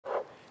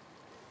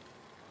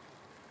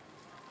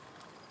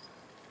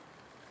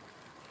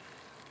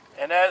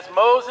And as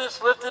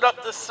Moses lifted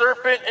up the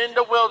serpent in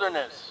the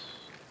wilderness,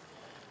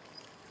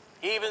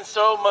 even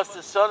so must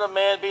the Son of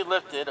Man be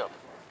lifted up,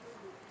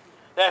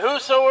 that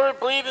whosoever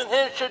believeth in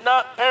him should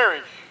not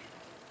perish,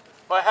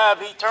 but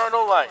have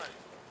eternal life.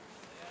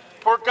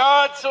 For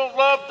God so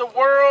loved the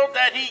world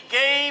that he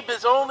gave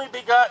his only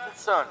begotten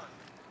Son,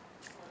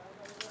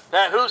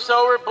 that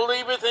whosoever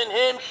believeth in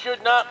him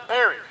should not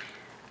perish,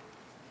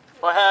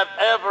 but have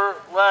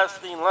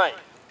everlasting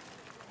life.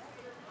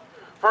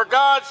 For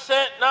God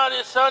sent not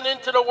his Son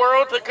into the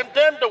world to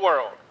condemn the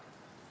world,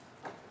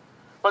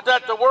 but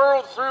that the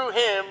world through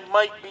him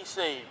might be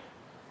saved.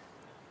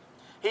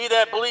 He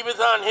that believeth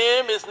on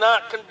him is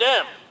not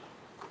condemned,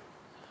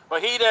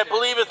 but he that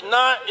believeth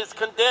not is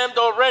condemned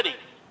already,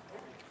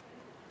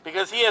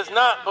 because he has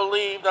not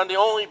believed on the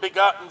only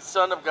begotten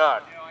Son of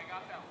God.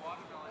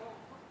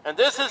 And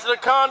this is the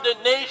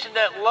condemnation,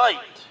 that light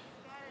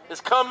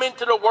is come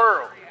into the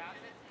world,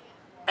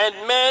 and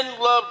men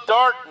love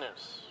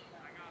darkness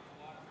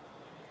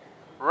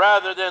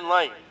rather than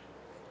light,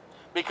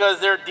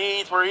 because their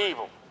deeds were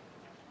evil.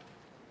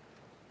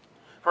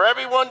 For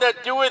everyone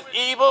that doeth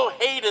evil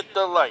hateth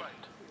the light,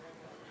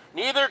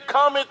 neither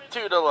cometh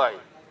to the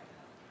light,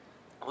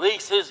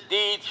 lest his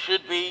deeds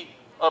should be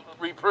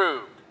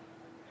reproved.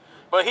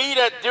 But he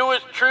that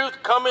doeth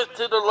truth cometh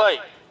to the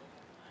light,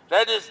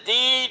 that his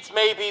deeds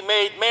may be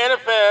made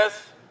manifest,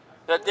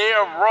 that they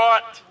are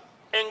wrought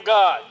in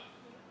God.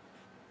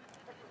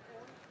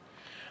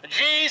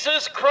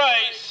 Jesus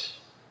Christ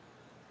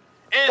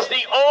is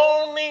the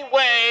only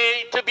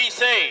way to be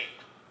saved.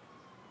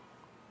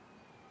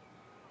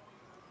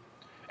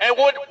 And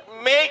what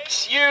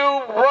makes you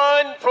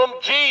run from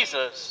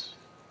Jesus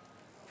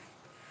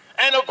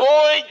and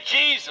avoid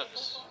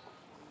Jesus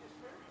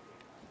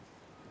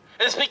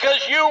is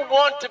because you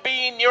want to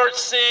be in your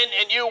sin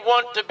and you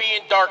want to be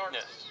in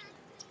darkness.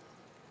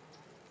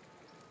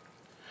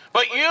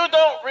 But you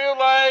don't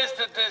realize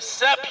the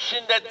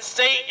deception that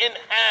Satan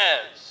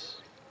has.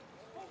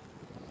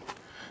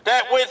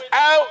 That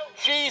without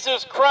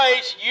Jesus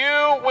Christ,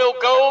 you will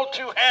go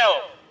to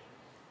hell.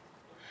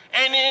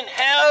 And in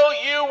hell,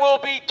 you will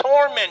be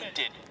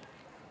tormented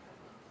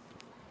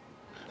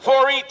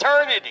for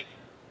eternity.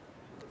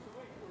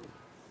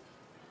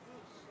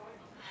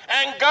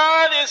 And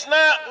God is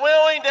not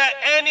willing that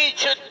any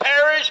should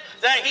perish,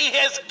 that he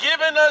has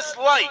given us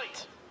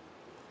light.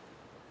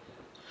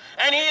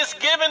 And he has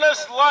given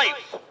us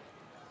life.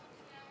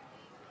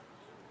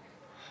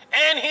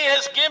 And he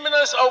has given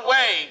us a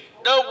way,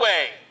 the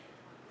way.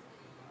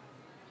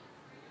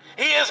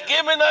 He has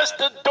given us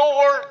the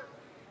door,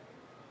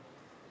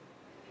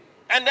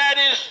 and that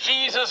is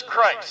Jesus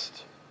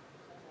Christ.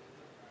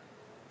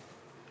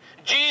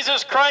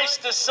 Jesus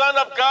Christ, the Son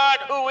of God,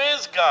 who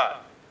is God.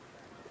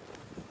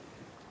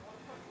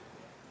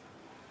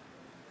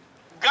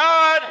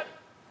 God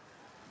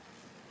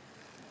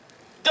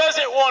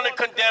doesn't want to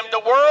condemn the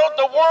world.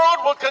 The world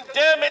will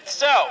condemn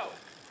itself.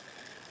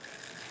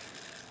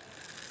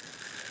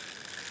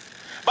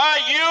 By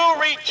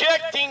you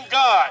rejecting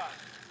God.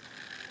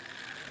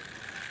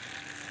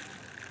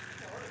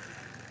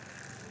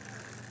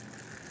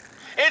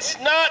 It's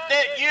not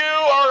that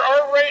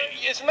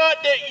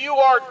you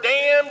are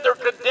damned or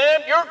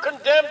condemned. You're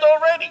condemned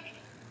already.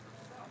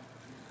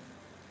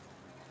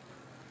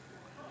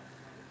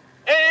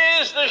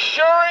 It is the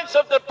assurance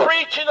of the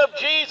preaching of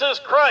Jesus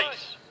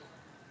Christ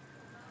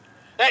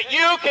that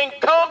you can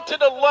come to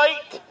the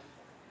light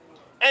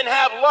and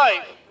have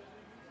life,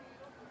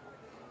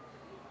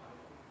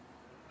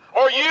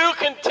 or you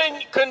can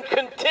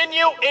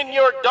continue in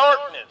your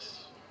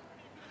darkness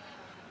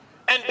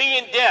and be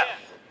in death.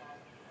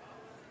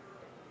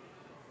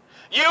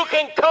 You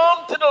can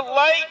come to the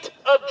light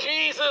of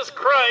Jesus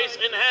Christ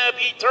and have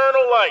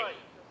eternal life.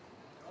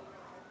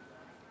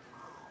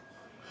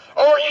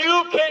 Or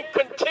you can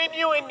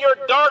continue in your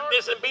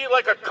darkness and be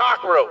like a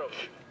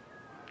cockroach.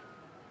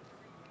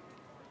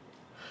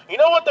 You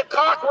know what the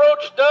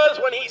cockroach does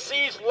when he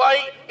sees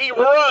light? He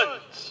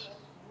runs.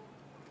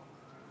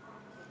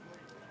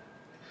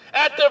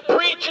 At the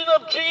preaching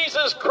of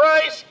Jesus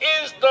Christ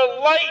is the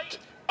light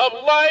of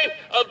life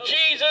of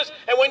Jesus,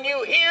 and when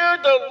you hear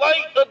the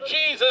light of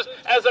Jesus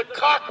as a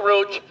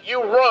cockroach,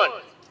 you run.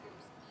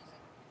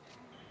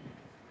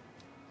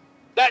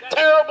 That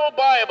terrible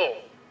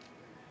Bible,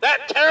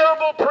 that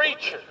terrible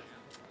preacher.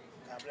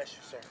 God bless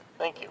you, sir.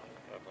 Thank you.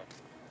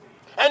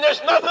 And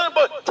there's nothing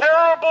but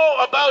terrible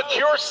about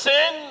your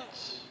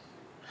sins.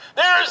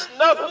 There's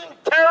nothing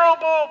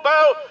terrible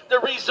about the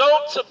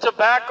results of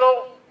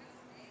tobacco,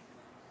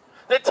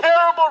 the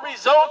terrible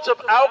results of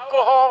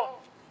alcohol,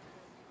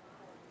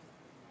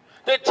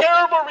 the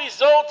terrible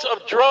results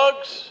of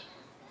drugs,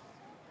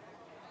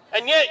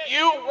 and yet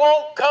you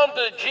won't come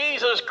to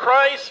Jesus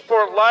Christ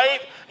for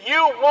life.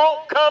 You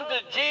won't come to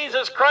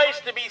Jesus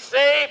Christ to be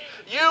saved.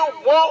 You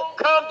won't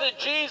come to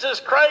Jesus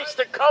Christ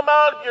to come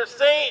out of your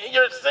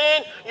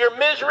sin, your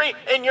misery,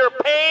 and your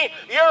pain.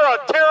 You're a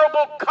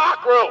terrible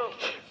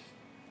cockroach.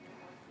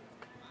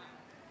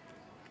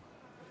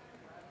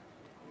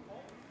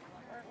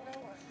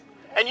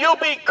 And you'll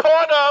be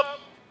caught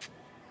up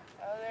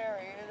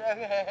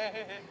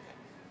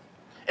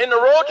in the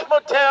roach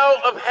motel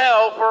of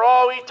hell for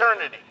all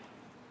eternity,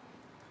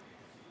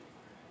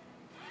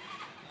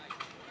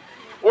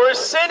 where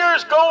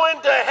sinners go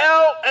into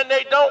hell and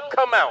they don't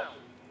come out.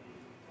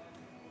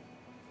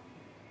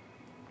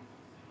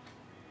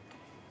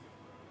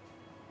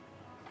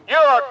 You're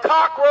a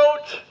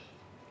cockroach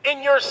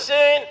in your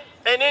sin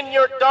and in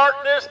your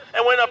darkness,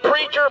 and when a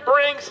preacher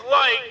brings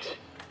light,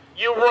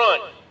 you run.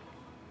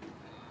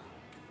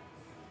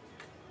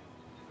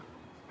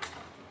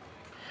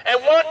 And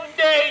one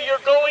day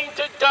you're going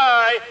to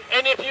die,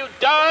 and if you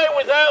die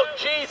without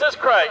Jesus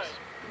Christ,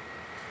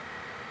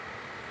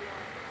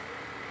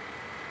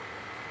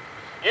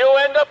 you'll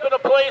end up in a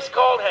place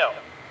called hell.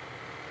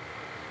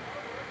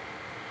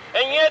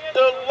 And yet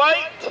the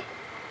light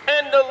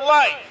and the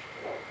life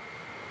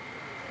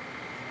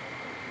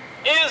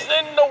is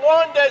in the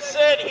one that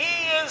said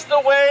he is the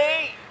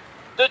way,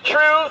 the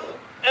truth,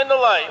 and the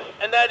life,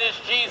 and that is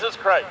Jesus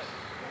Christ.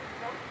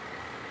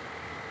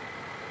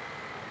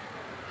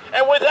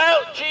 And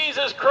without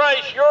Jesus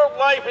Christ, your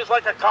life is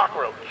like a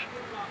cockroach.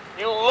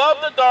 You love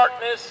the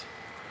darkness,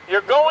 you're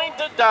going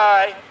to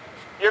die,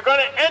 you're going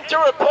to enter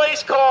a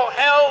place called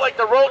hell like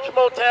the Roach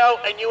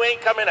Motel, and you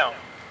ain't coming out.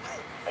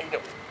 How you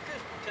doing?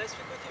 Good. Can I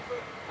speak with you for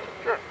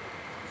a... Sure.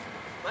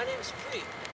 My name is Free.